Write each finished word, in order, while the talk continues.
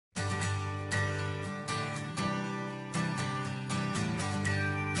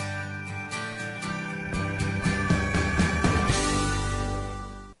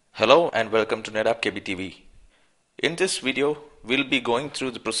Hello and welcome to NetApp KBTV. In this video, we'll be going through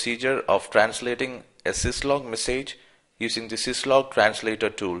the procedure of translating a Syslog message using the Syslog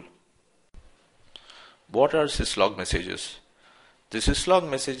Translator tool. What are Syslog messages? The Syslog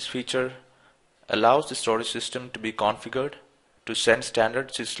message feature allows the storage system to be configured to send standard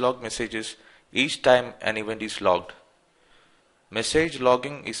Syslog messages each time an event is logged. Message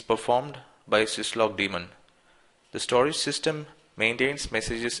logging is performed by a Syslog daemon. The storage system maintains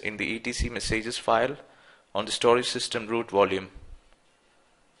messages in the etc messages file on the storage system root volume.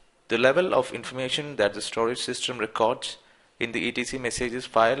 The level of information that the storage system records in the etc messages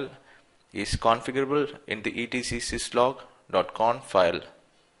file is configurable in the etc syslog.conf file.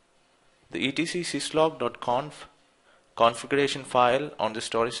 The etc syslog.conf configuration file on the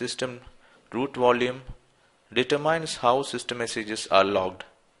storage system root volume determines how system messages are logged.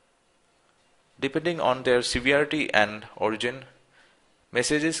 Depending on their severity and origin,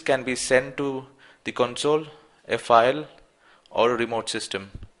 messages can be sent to the console, a file, or a remote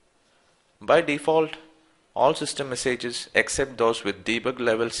system. By default, all system messages except those with debug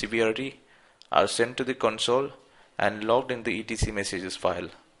level severity are sent to the console and logged in the etc messages file.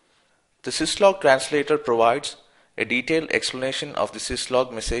 The Syslog Translator provides a detailed explanation of the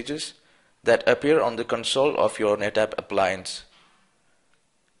Syslog messages that appear on the console of your NetApp appliance.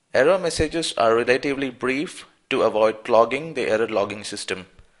 Error messages are relatively brief to avoid clogging the error logging system.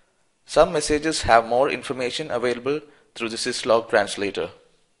 Some messages have more information available through the Syslog Translator.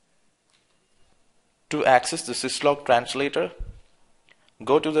 To access the Syslog Translator,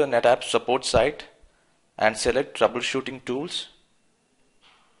 go to the NetApp support site and select Troubleshooting Tools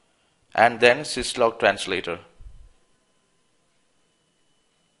and then Syslog Translator.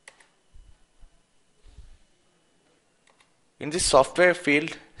 In the software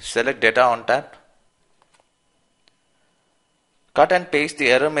field, select Data ONTAP. Cut and paste the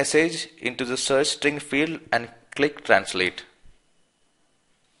error message into the search string field and click Translate.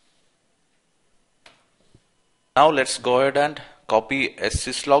 Now let's go ahead and copy a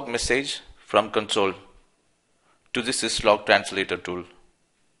Syslog message from console to the Syslog Translator tool.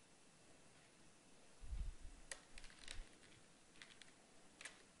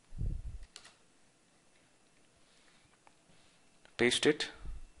 Paste it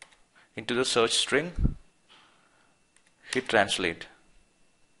into the search string, hit Translate.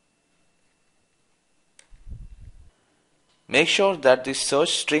 Make sure that the search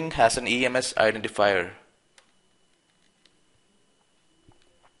string has an EMS identifier.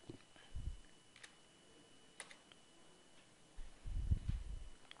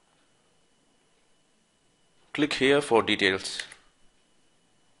 Click here for details.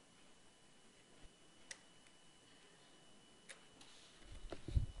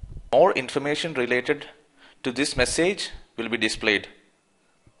 More information related to this message will be displayed.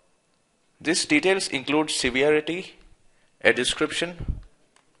 These details include severity, a description,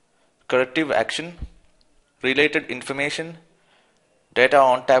 corrective action, related information, Data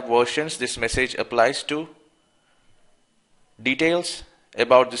ONTAP versions this message applies to, details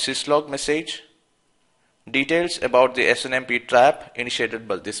about the Syslog message, details about the SNMP trap initiated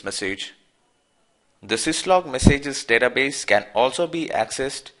by this message. The Syslog messages database can also be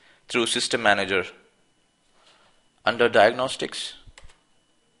accessed through System Manager. Under Diagnostics,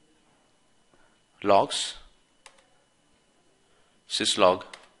 Logs, Syslog.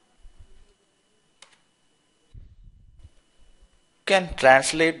 You can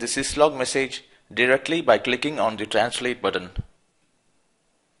translate the Syslog message directly by clicking on the Translate button.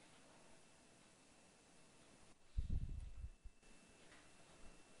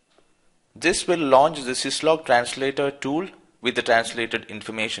 This will launch the Syslog Translator tool with the translated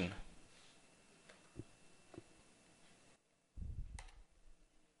information.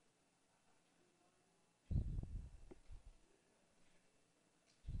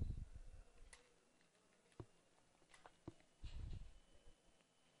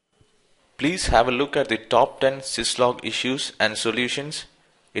 Please have a look at the top 10 Syslog issues and solutions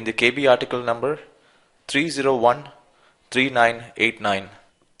in the KB article number 3013989.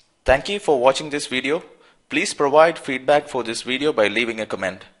 Thank you for watching this video. Please provide feedback for this video by leaving a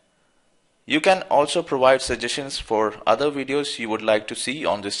comment. You can also provide suggestions for other videos you would like to see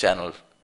on this channel.